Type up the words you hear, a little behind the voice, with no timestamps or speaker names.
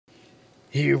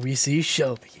Here we see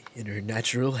Shelby in her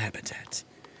natural habitat,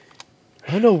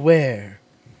 unaware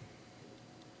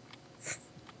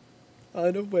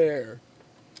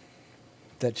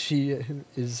that she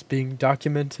is being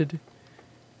documented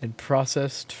and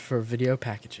processed for video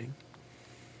packaging.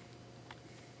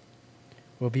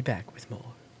 We'll be back with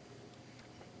more.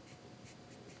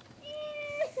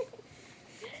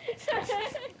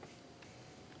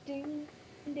 Ding,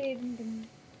 ding, ding.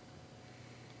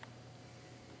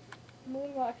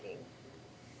 Moonwalking.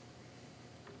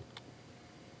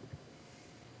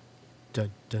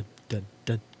 Dun dun dun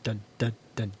dun dun dun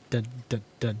dun dun dun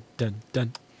dun dun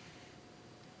dun.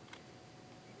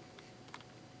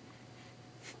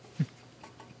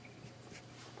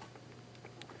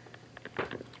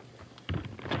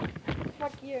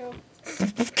 Fuck you.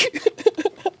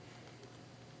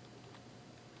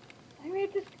 I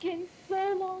made the skin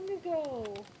so long ago.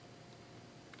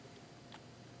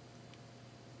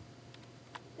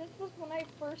 This was when I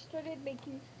first started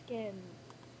making skins.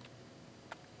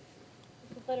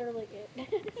 This is literally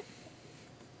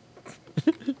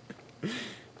it.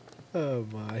 Oh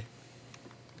my.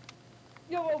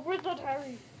 Yo, where's that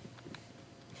Harry?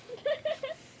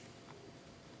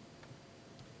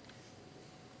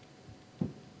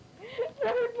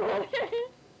 Sorry, brother.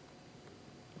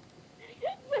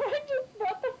 Someone just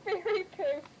brought the fairy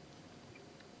poo.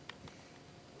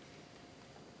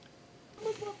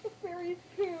 Someone brought the fairy's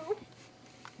poo.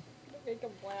 To make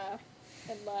him laugh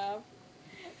and laugh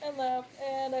and laugh,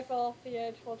 and I fell off the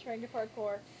edge while trying to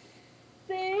parkour.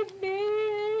 Save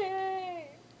me!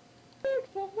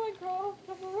 Someone cross,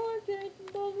 someone rocket,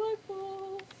 and don't let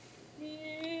go.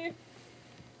 Me.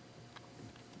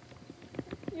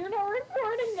 You're not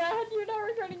recording that. You're not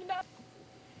recording that.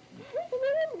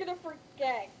 I'm gonna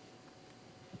forget.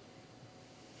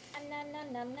 Nom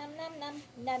nom nom nom nom nom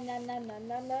nom nom nom nom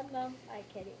nom nom nom. I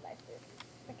can't eat my food.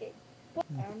 Okay. I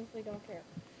honestly don't care.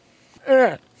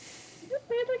 You just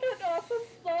made like an awesome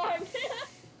song.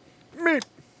 Meep.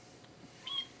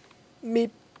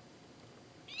 Meep.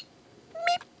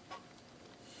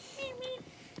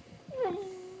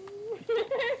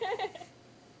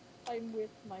 I'm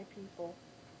with my people.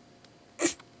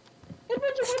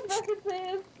 Imagine what record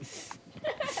says.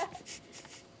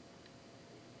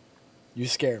 You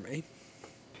scare me.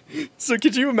 So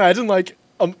could you imagine, like,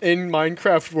 in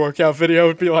Minecraft workout video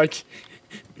would be like...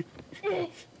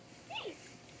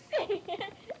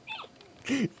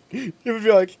 It would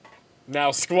be like,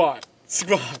 now squat,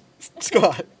 squat,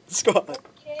 squat, squat,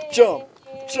 jump,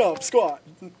 jump, squat,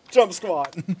 jump,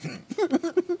 squat.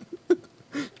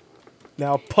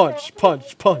 Now punch,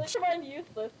 punch, punch. Come on,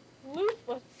 useless.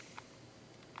 Looseless.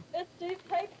 It stays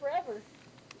tight forever.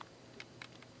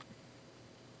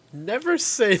 Never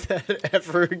say that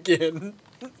ever again.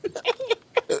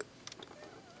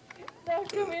 Now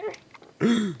come here.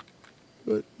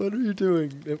 What are you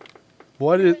doing?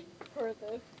 What is... For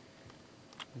this.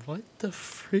 What the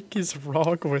frick is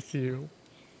wrong with you?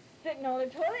 Sitting on the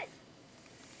toilet.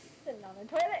 Sitting on the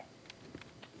toilet.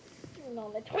 Sitting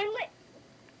on the toilet.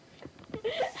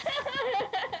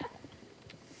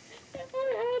 I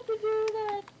had to do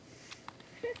that.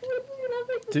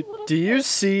 Do you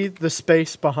see the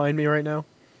space behind me right now?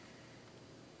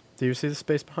 Do you see the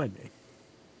space behind me?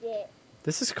 Yeah.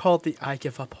 This is called the I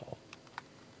Give Up Hall.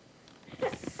 You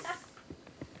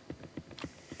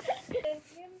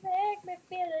make me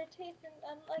feel a taste and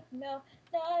I'm like, no,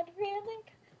 not really.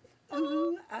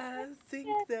 Ooh, I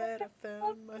think that I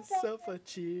found myself a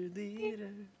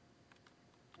cheerleader.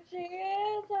 She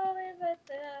is always right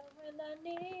there when I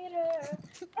need her.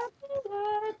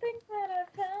 I think that I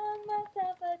found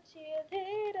myself a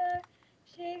cheerleader.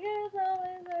 She is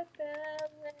always right there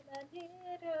when I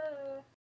need her.